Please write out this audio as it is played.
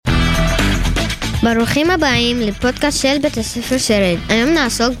ברוכים הבאים לפודקאסט של בית הספר שרד. היום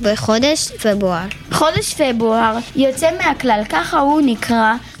נעסוק בחודש פברואר. חודש פברואר יוצא מהכלל, ככה הוא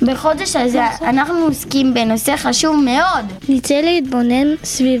נקרא. בחודש הזה אנחנו עוסקים בנושא חשוב מאוד. נצא להתבונן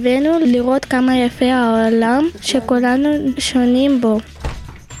סביבנו, לראות כמה יפה העולם שכולנו שונים בו.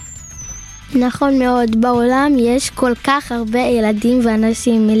 נכון מאוד, בעולם יש כל כך הרבה ילדים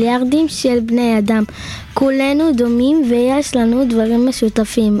ואנשים, מיליארדים של בני אדם. כולנו דומים ויש לנו דברים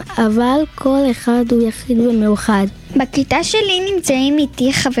משותפים, אבל כל אחד הוא יחיד ומאוחד. בכיתה שלי נמצאים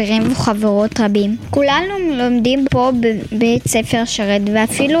איתי חברים וחברות רבים. כולנו לומדים פה בבית ספר שרד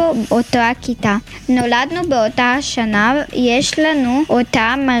ואפילו אותה כיתה. נולדנו באותה שנה, יש לנו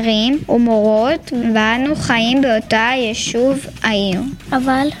אותה מרים ומורות ואנו חיים באותה יישוב העיר.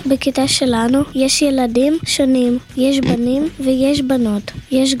 אבל בכיתה שלנו יש ילדים שונים, יש בנים ויש בנות,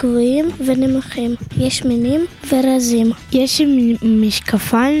 יש גבוהים ונמוכים, יש מינים ורזים. יש עם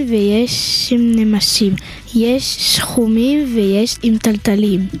משקפיים ויש עם נמשים, יש שחומים ויש עם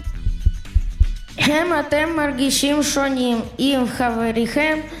טלטלים. אתם מרגישים שונים עם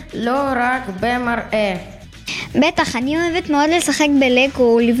חבריכם, לא רק במראה. בטח, אני אוהבת מאוד לשחק בלגו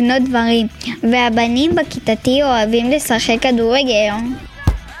ולבנות דברים, והבנים בכיתתי אוהבים לשחק כדורגל.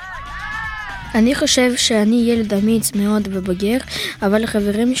 אני חושב שאני ילד אמיץ מאוד ובוגר, אבל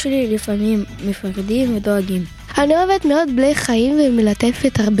החברים שלי לפעמים מפחדים ודואגים. אני אוהבת מאוד בלי חיים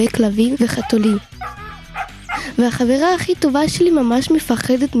ומלטפת הרבה כלבים וחתולים. והחברה הכי טובה שלי ממש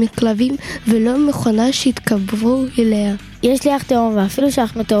מפחדת מכלבים ולא מוכנה שיתקרבו אליה. יש לי אח תאום, ואפילו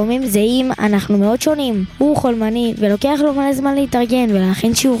שאנחנו תאומים זהים, אנחנו מאוד שונים. הוא חולמני ולוקח לו מלא זמן להתארגן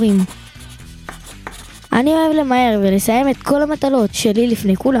ולהכין שיעורים. אני אוהב למהר ולסיים את כל המטלות שלי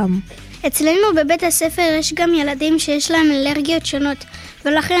לפני כולם. אצלנו בבית הספר יש גם ילדים שיש להם אלרגיות שונות,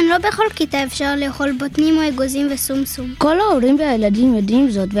 ולכן לא בכל כיתה אפשר לאכול בוטנים או אגוזים וסומסום. כל ההורים והילדים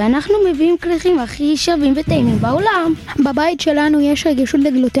יודעים זאת, ואנחנו מביאים כריכים הכי שווים וטעימים בעולם. בבית שלנו יש רגישות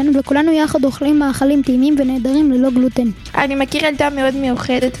לגלוטן, וכולנו יחד אוכלים מאכלים טעימים ונהדרים ללא גלוטן. אני מכיר ילדה מאוד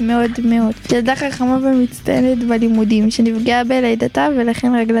מיוחדת, מאוד מאוד. ילדה חכמה ומצטיינת בלימודים, שנפגעה בלידתה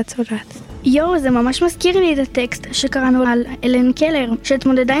ולכן רגלה צולעת. זה ממש מזכיר לי את הטקסט שקראנו על אלן קלר,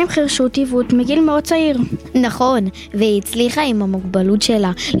 שהתמודדה עם חירשות עיוות מגיל מאוד צעיר. נכון, והיא הצליחה עם המוגבלות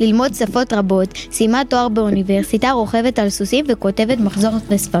שלה ללמוד שפות רבות, סיימה תואר באוניברסיטה, רוכבת על סוסים וכותבת מחזור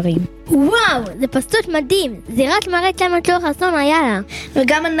וספרים. וואו, זה פשוט מדהים. זה רק מראה כמה כוח אסון היה לה.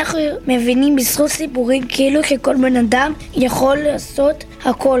 וגם אנחנו מבינים בזכות סיפורים כאילו שכל בן אדם יכול לעשות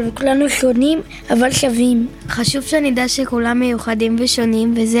הכל, וכולנו שונים אבל שווים. חשוב שנדע שכולם מיוחדים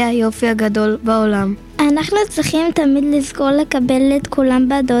ושונים, וזה היופי הגדול בעולם. אנחנו צריכים תמיד לזכור לקבל את כולם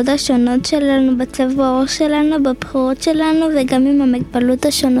בדעות השונות שלנו, בצבע העור שלנו, בבחירות שלנו וגם עם המגבלות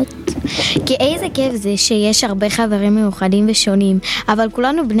השונות. כי איזה כיף זה שיש הרבה חברים מיוחדים ושונים, אבל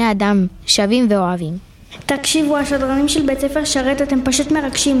כולנו בני אדם שווים ואוהבים. תקשיבו, השדרנים של בית ספר שרת, אתם פשוט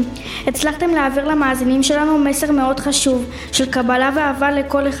מרגשים. הצלחתם להעביר למאזינים שלנו מסר מאוד חשוב, של קבלה ואהבה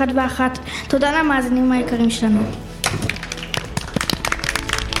לכל אחד ואחת. תודה למאזינים היקרים שלנו.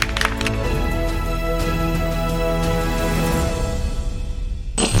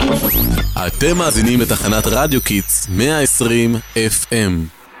 אתם מאזינים לתחנת רדיו קיטס 120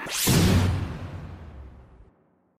 FM.